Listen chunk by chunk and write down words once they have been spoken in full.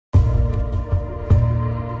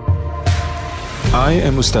I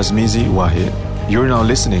am Ustaz Mizi Wahid. You're now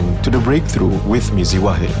listening to The Breakthrough with Mizi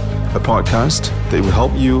Wahid, a podcast that will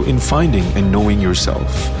help you in finding and knowing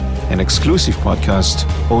yourself. An exclusive podcast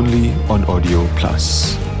only on Audio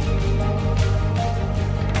Plus.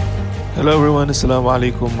 Hello everyone, Assalamu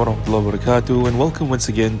alaikum warahmatullahi wabarakatuh, and welcome once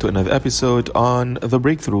again to another episode on The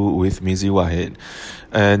Breakthrough with Mizi Wahid.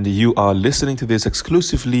 And you are listening to this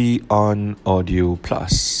exclusively on Audio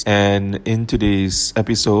Plus. And in today's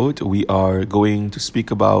episode, we are going to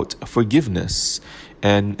speak about forgiveness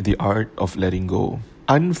and the art of letting go.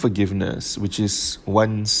 Unforgiveness, which is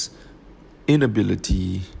one's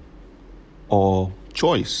inability or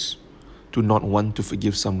choice to not want to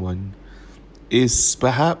forgive someone, is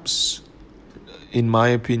perhaps, in my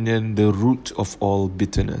opinion, the root of all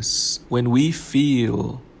bitterness. When we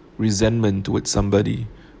feel resentment towards somebody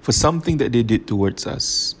for something that they did towards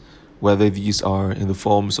us, whether these are in the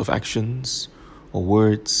forms of actions or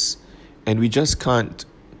words, and we just can't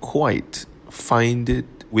quite find it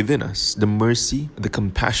within us, the mercy, the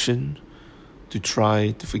compassion to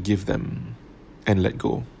try to forgive them and let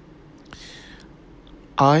go.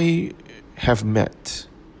 I have met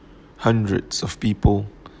hundreds of people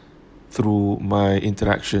through my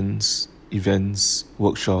interactions, events,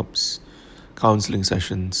 workshops, counseling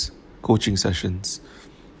sessions, coaching sessions,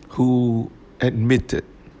 who admitted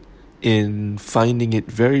in finding it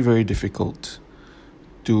very, very difficult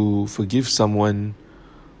to forgive someone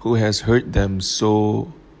who has hurt them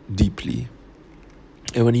so deeply.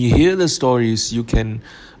 And when you hear the stories, you can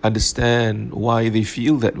understand why they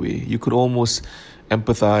feel that way. You could almost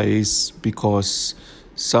empathize because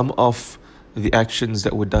some of the actions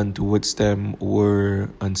that were done towards them were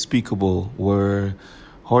unspeakable, were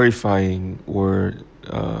horrifying, were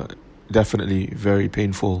definitely very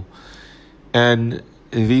painful. And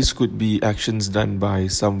these could be actions done by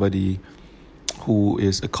somebody who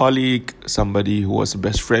is a colleague, somebody who was a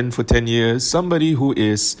best friend for 10 years, somebody who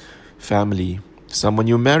is family, someone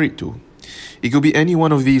you're married to. It could be any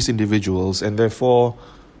one of these individuals, and therefore,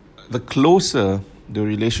 the closer the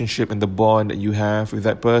relationship and the bond that you have with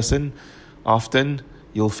that person, often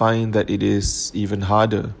you'll find that it is even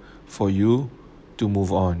harder for you to move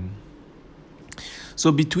on.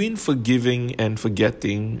 So between forgiving and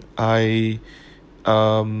forgetting, I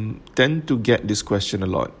tend to get this question a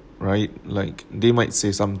lot, right? Like they might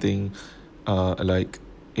say something like,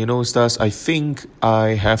 Ustaz, I think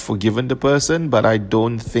I have forgiven the person, but I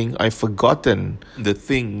don't think I've forgotten the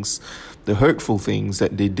hurtful things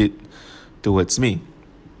that they did towards me.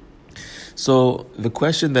 So the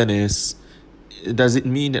question then is, does it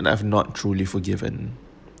mean that I've not truly forgiven?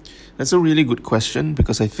 That's a really good question,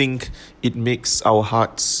 because I think it makes our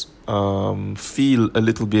hearts feel a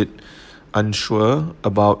little bit unsure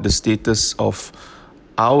about the status of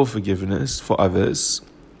our forgiveness for others.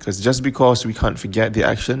 Because just because we can't forget the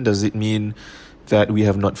action, does it mean that we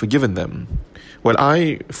have not forgiven them? Well,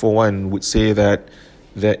 I, for one, would say that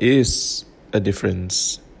there is a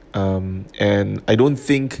difference. And I don't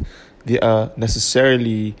think they are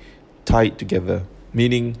necessarily tied together.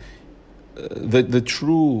 Meaning, the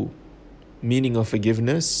true meaning of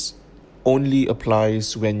forgiveness only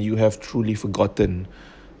applies when you have truly forgotten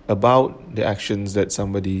about the actions that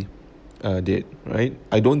somebody did, right?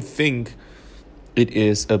 I don't think it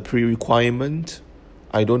is a pre-requirement.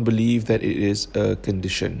 I don't believe that it is a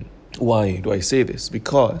condition. Why do I say this?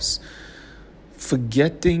 Because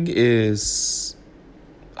forgetting is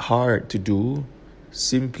hard to do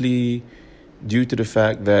simply due to the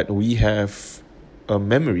fact that we have a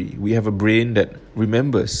memory. We have a brain that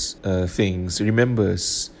remembers things,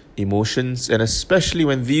 remembers emotions, and especially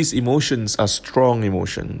when these emotions are strong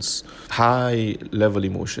emotions, high level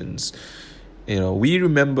emotions. We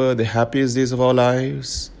remember the happiest days of our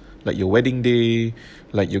lives, like your wedding day,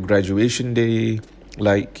 like your graduation day,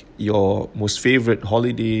 like your most favorite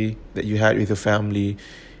holiday that you had with your family.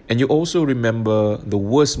 And you also remember the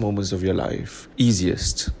worst moments of your life,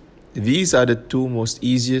 easiest. These are the two most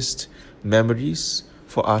easiest memories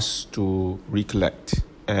for us to recollect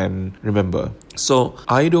and remember. So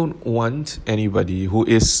I don't want anybody who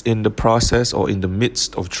is in the process or in the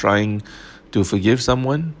midst of trying to forgive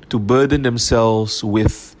someone to burden themselves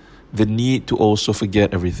with the need to also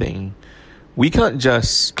forget everything. We can't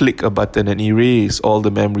just click a button and erase all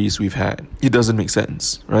the memories we've had. It doesn't make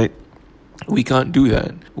sense, right? We can't do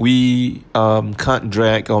that. We can't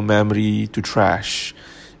drag our memory to trash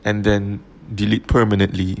and then delete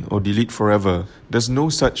permanently or delete forever. There's no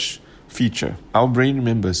such feature. Our brain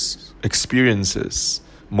remembers experiences,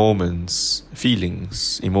 moments,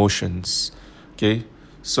 feelings, emotions. Okay?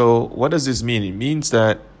 So what does this mean? It means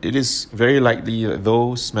that it is very likely that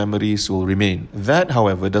those memories will remain. That,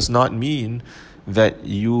 however, does not mean that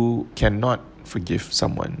you cannot forgive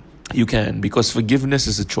someone. You can, because forgiveness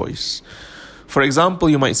is a choice. For example,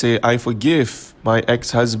 you might say, I forgive my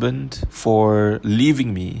ex-husband for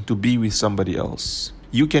leaving me to be with somebody else.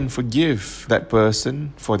 You can forgive that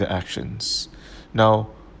person for their actions. Now,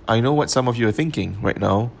 I know what some of you are thinking right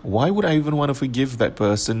now. Why would I even want to forgive that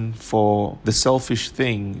person for the selfish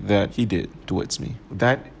thing that he did towards me?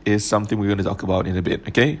 That is something we're going to talk about in a bit,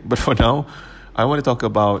 okay? But for now, I want to talk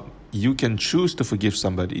about you can choose to forgive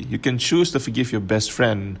somebody. You can choose to forgive your best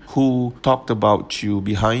friend who talked about you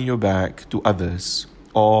behind your back to others,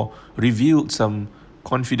 or revealed some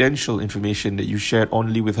confidential information that you shared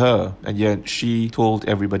only with her, and yet she told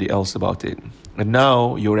everybody else about it. And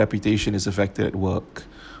now your reputation is affected at work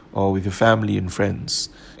or with your family and friends.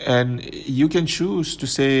 And you can choose to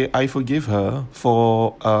say, I forgive her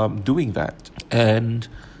for doing that. And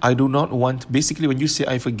I do not want, basically when you say,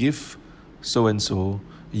 I forgive so-and-so,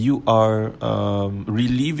 you are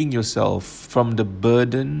relieving yourself from the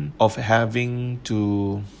burden of having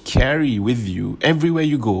to carry with you everywhere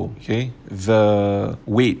you go, okay? The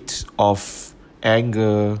weight of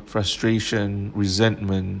anger, frustration,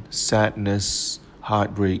 resentment, sadness,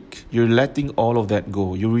 heartbreak. You're letting all of that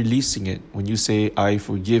go. You're releasing it when you say, I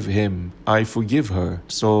forgive him, I forgive her.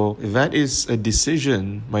 So that is a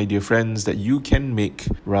decision, my dear friends, that you can make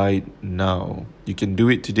right now. You can do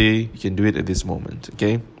it today. You can do it at this moment,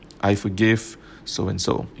 okay? I forgive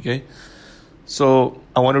so-and-so, okay? So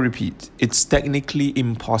I want to repeat, it's technically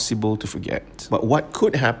impossible to forget. But what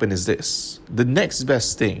could happen is this. The next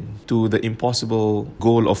best thing to the impossible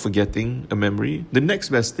goal of forgetting a memory, the next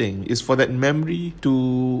best thing is for that memory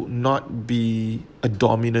to not be a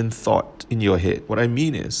dominant thought in your head. What I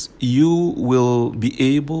mean is, you will be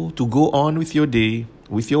able to go on with your day,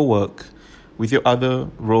 with your work, with your other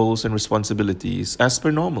roles and responsibilities as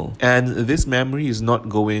per normal. And this memory is not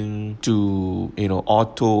going to,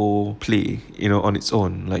 auto play, on its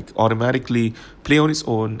own, like automatically play on its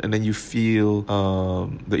own, and then you feel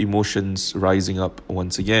the emotions rising up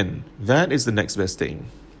once again. That is the next best thing,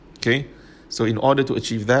 okay? So in order to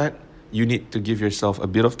achieve that, you need to give yourself a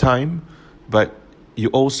bit of time, but you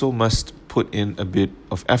also must put in a bit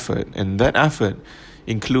of effort. And that effort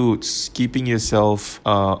includes keeping yourself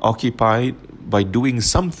occupied by doing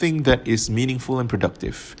something that is meaningful and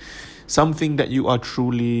productive, something that you are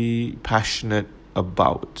truly passionate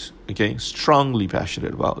about, okay? Strongly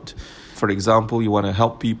passionate about. For example, you want to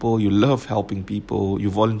help people, you love helping people, you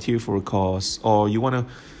volunteer for a cause, or you want to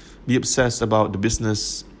be obsessed about the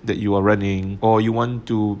business that you are running, or you want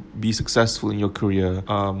to be successful in your career,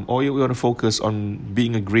 or you want to focus on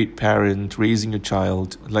being a great parent, raising a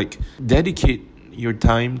child. Like, dedicate your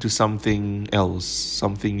time to something else,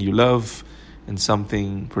 something you love and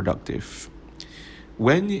something productive.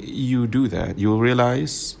 When you do that, you'll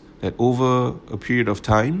realize that over a period of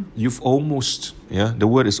time, you've almost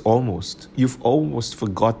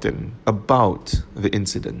forgotten about the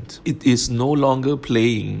incident. It is no longer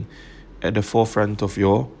playing at the forefront of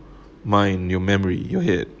your mind, your memory, your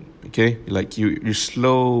head, okay? Like you're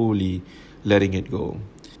slowly letting it go.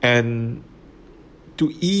 And to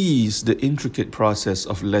ease the intricate process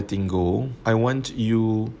of letting go, I want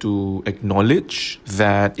you to acknowledge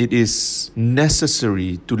that it is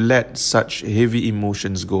necessary to let such heavy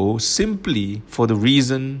emotions go simply for the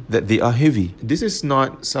reason that they are heavy. This is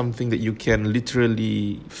not something that you can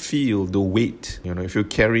literally feel the weight. If you're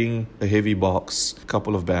carrying a heavy box, a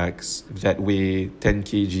couple of bags that weigh 10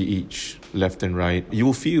 kg each, left and right,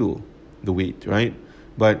 you'll feel the weight, right?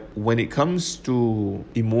 But when it comes to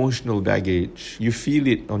emotional baggage, you feel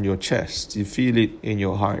it on your chest, you feel it in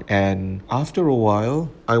your heart. And after a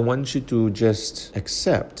while, I want you to just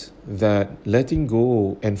accept that letting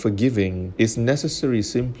go and forgiving is necessary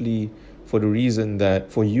simply for the reason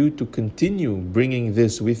that for you to continue bringing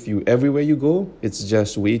this with you everywhere you go, it's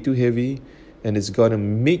just way too heavy, and it's gonna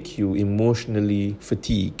make you emotionally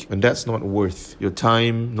fatigued. And that's not worth your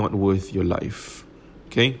time, not worth your life.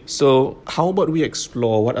 Okay, so how about we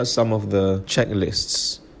explore what are some of the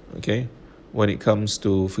checklists, okay, when it comes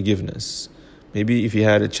to forgiveness? Maybe if you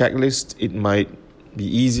had a checklist, it might be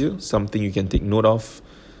easier, something you can take note of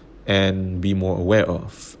and be more aware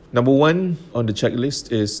of. Number one on the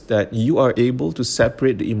checklist is that you are able to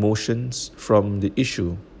separate the emotions from the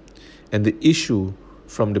issue and the issue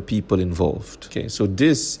from the people involved. Okay, so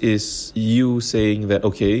this is you saying that,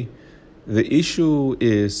 okay, the issue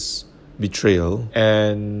is betrayal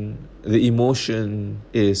and the emotion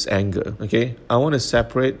is anger, okay? I want to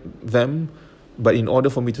separate them, but in order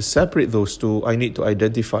for me to separate those two, I need to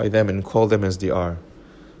identify them and call them as they are,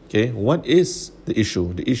 okay? What is the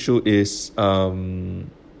issue? The issue is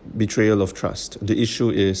betrayal of trust. The issue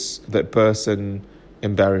is that person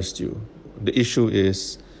embarrassed you. The issue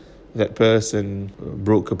is that person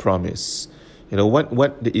broke a promise.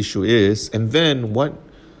 What the issue is, and then what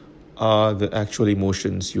are the actual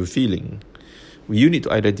emotions you're feeling. You need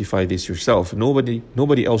to identify this yourself.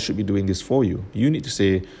 Nobody else should be doing this for you. You need to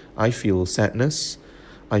say, I feel sadness,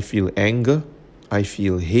 I feel anger, I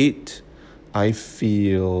feel hate, I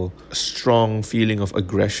feel a strong feeling of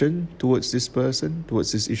aggression towards this person,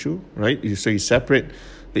 towards this issue, right? So you separate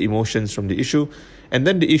the emotions from the issue, and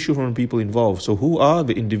then the issue from the people involved. So who are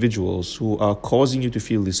the individuals who are causing you to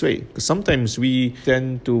feel this way? Because sometimes we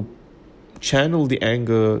tend to channel the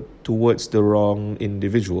anger towards the wrong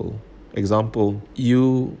individual. Example,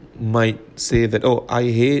 you might say that, oh,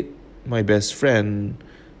 I hate my best friend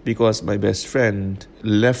because my best friend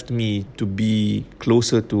left me to be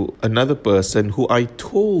closer to another person who I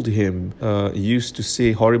told him used to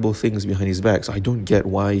say horrible things behind his back. So I don't get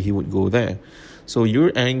why he would go there. So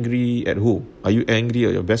you're angry at who? Are you angry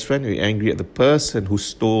at your best friend? Or are you angry at the person who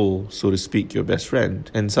stole, so to speak, your best friend?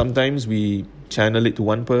 And sometimes we channel it to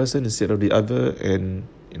one person instead of the other, and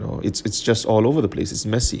it's just all over the place. It's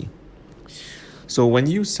messy. So when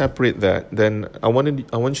you separate that, then I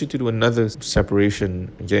want you to do another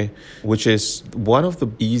separation, okay? Which is one of the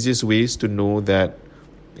easiest ways to know that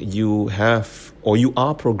you have or you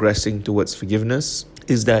are progressing towards forgiveness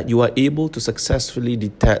is that you are able to successfully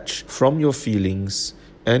detach from your feelings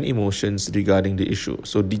and emotions regarding the issue.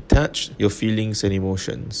 So detach your feelings and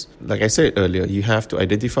emotions. Like I said earlier, you have to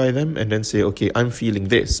identify them and then say, okay, I'm feeling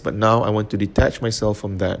this, but now I want to detach myself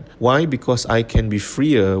from that. Why? Because I can be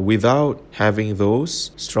freer without having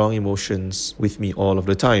those strong emotions with me all of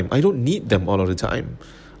the time. I don't need them all of the time.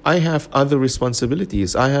 I have other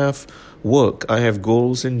responsibilities. I have work. I have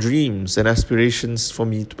goals and dreams and aspirations for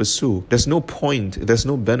me to pursue. There's no point, there's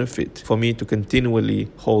no benefit for me to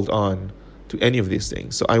continually hold on to any of these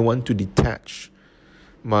things. So I want to detach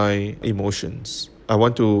my emotions. I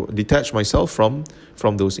want to detach myself from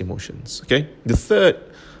those emotions. Okay? The third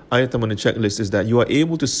item on the checklist is that you are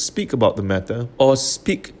able to speak about the matter or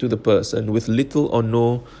speak to the person with little or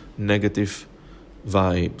no negative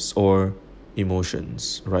vibes or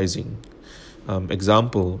emotions rising.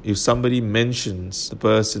 Example, if somebody mentions the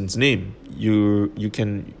person's name, you're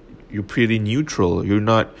pretty neutral. You're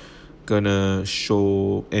not gonna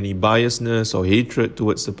show any biasness or hatred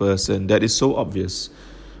towards the person. That is so obvious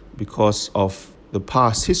because of the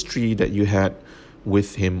past history that you had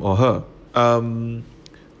with him or her.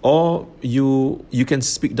 Or you can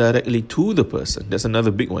speak directly to the person. That's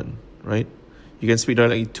another big one, right? You can speak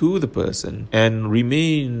directly to the person and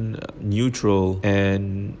remain neutral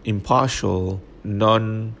and impartial,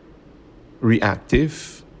 non-reactive,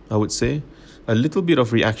 I would say. A little bit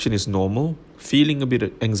of reaction is normal. Feeling a bit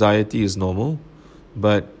of anxiety is normal.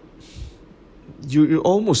 But you're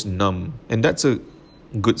almost numb. And that's a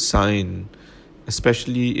good sign,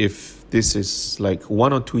 especially if this is like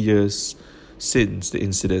 1 or 2 years since the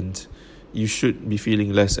incident. You should be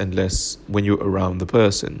feeling less and less when you're around the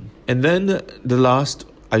person. And then the last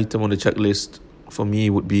item on the checklist for me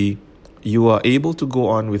would be you are able to go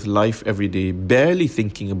on with life every day, barely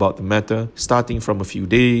thinking about the matter, starting from a few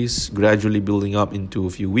days, gradually building up into a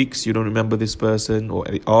few weeks. You don't remember this person or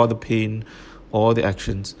the pain or the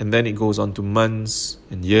actions. And then it goes on to months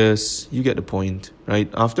and years. You get the point, right?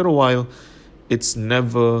 After a while, it's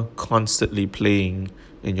never constantly playing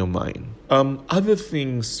in your mind. Other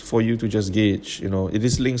things for you to just gauge,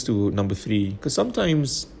 this links to number 3. Because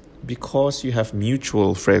sometimes, because you have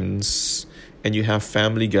mutual friends and you have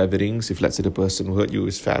family gatherings, if let's say the person who hurt you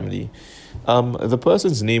is family, the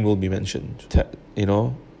person's name will be mentioned.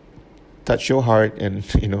 Touch your heart and,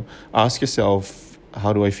 ask yourself,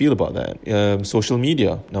 how do I feel about that? Social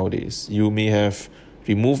media nowadays, you may have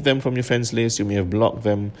removed them from your friends list, you may have blocked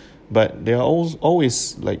them, but there are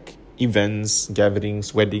always like events,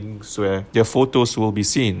 gatherings, weddings where their photos will be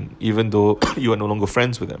seen even though you are no longer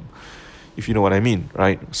friends with them, if you know what I mean,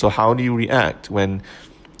 right? So how do you react when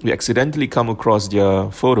you accidentally come across their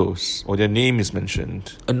photos or their name is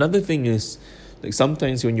mentioned? Another thing is, like,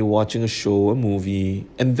 sometimes when you're watching a show, a movie,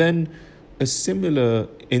 and then a similar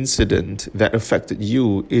incident that affected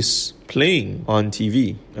you is playing on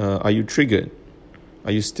TV. Are you triggered?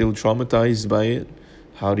 Are you still traumatized by it?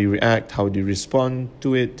 How do you react? How do you respond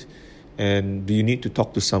to it? And do you need to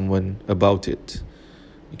talk to someone about it?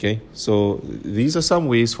 Okay, so these are some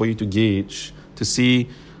ways for you to gauge, to see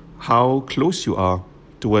how close you are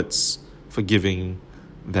towards forgiving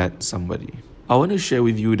that somebody. I want to share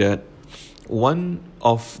with you that one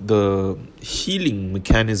of the healing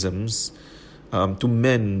mechanisms to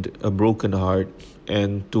mend a broken heart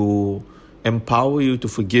and to empower you to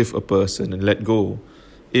forgive a person and let go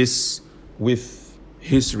is with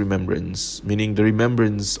his remembrance, meaning the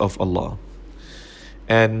remembrance of Allah.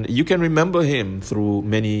 And you can remember him through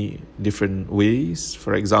many different ways.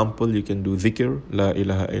 For example, you can do dhikr, la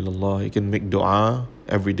ilaha illallah. You can make dua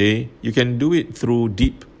every day. You can do it through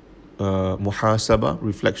deep muhasabah,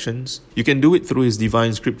 reflections. You can do it through his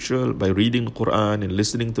divine scripture by reading the Quran and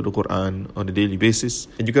listening to the Quran on a daily basis.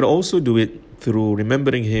 And you can also do it through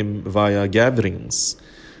remembering him via gatherings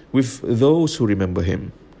with those who remember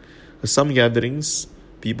him. Some gatherings,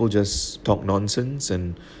 people just talk nonsense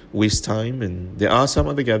and waste time, and there are some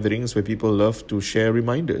other gatherings where people love to share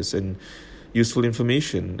reminders and useful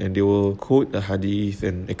information, and they will quote a hadith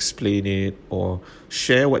and explain it or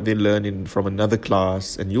share what they learn from another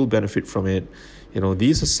class, and you'll benefit from it.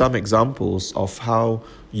 These are some examples of how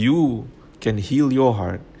you can heal your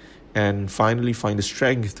heart and finally find the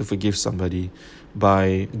strength to forgive somebody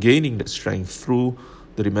by gaining that strength through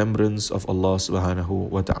the remembrance of Allah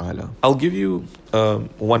subhanahu wa ta'ala. I'll give you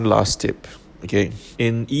one last tip, okay,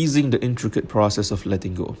 in easing the intricate process of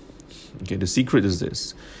letting go. Okay, the secret is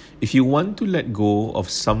this. If you want to let go of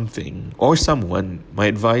something or someone, my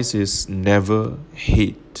advice is never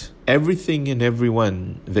hate. Everything and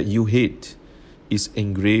everyone that you hate is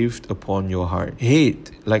engraved upon your heart.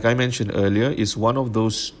 Hate, like I mentioned earlier, is one of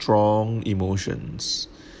those strong emotions.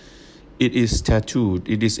 It is tattooed,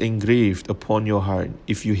 it is engraved upon your heart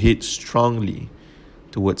if you hate strongly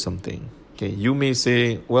towards something. Okay, you may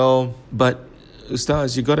say, well, but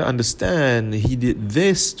Ustaz, you got to understand, he did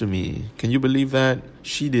this to me. Can you believe that?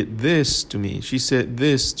 She did this to me. She said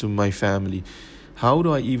this to my family. How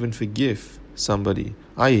do I even forgive somebody?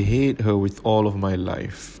 I hate her with all of my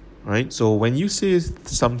life, right? So when you say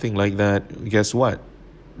something like that, guess what?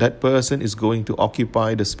 That person is going to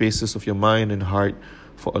occupy the spaces of your mind and heart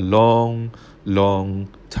for a long, long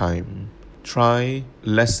time. Try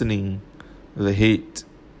lessening the hate,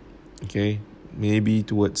 okay? Maybe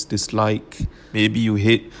towards dislike. Maybe you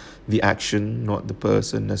hate the action, not the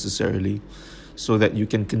person necessarily, so that you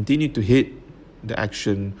can continue to hate the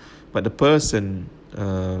action, but the person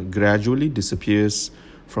gradually disappears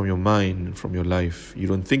from your mind, from your life. You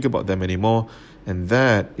don't think about them anymore, and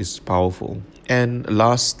that is powerful. And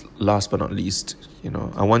last but not least,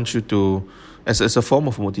 I want you to, as a form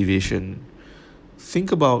of motivation,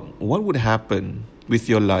 think about what would happen with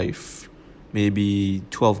your life maybe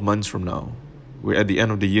 12 months from now. We're at the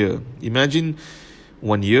end of the year. Imagine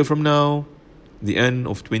 1 year from now, the end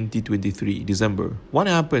of 2023, December. What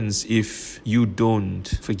happens if you don't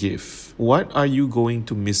forgive? What are you going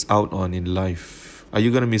to miss out on in life? Are you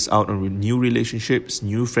going to miss out on new relationships,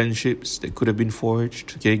 new friendships that could have been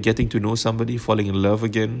forged? Okay, getting to know somebody, falling in love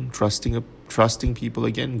again, trusting people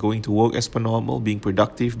again, going to work as per normal, being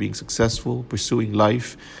productive, being successful, pursuing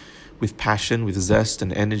life with passion, with zest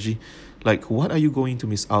and energy. Like, what are you going to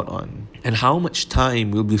miss out on? And how much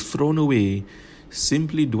time will be thrown away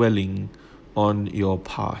simply dwelling on your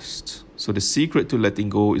past? So the secret to letting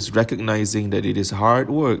go is recognizing that it is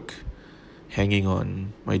hard work hanging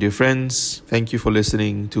on. My dear friends, thank you for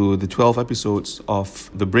listening to the 12 episodes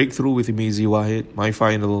of The Breakthrough with Mizi Wahid. My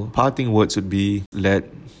final parting words would be, let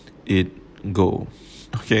it go.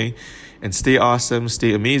 Okay? And stay awesome,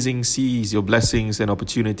 stay amazing, seize your blessings and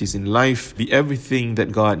opportunities in life. Be everything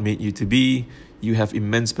that God made you to be. You have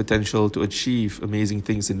immense potential to achieve amazing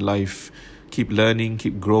things in life. Keep learning,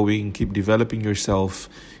 keep growing, keep developing yourself.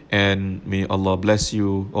 And may Allah bless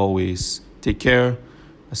you always. Take care.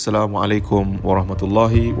 Assalamu alaikum wa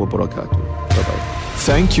rahmatullahi wa barakatuh. Bye-bye.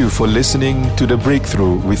 Thank you for listening to The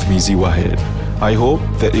Breakthrough with Mizi Wahid. I hope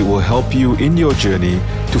that it will help you in your journey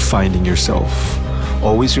to finding yourself.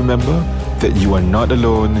 Always remember that you are not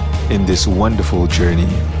alone in this wonderful journey.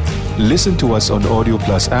 Listen to us on Audio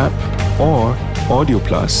Plus app or Audio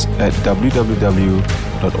Plus at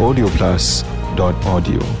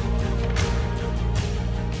www.audioplus.audio.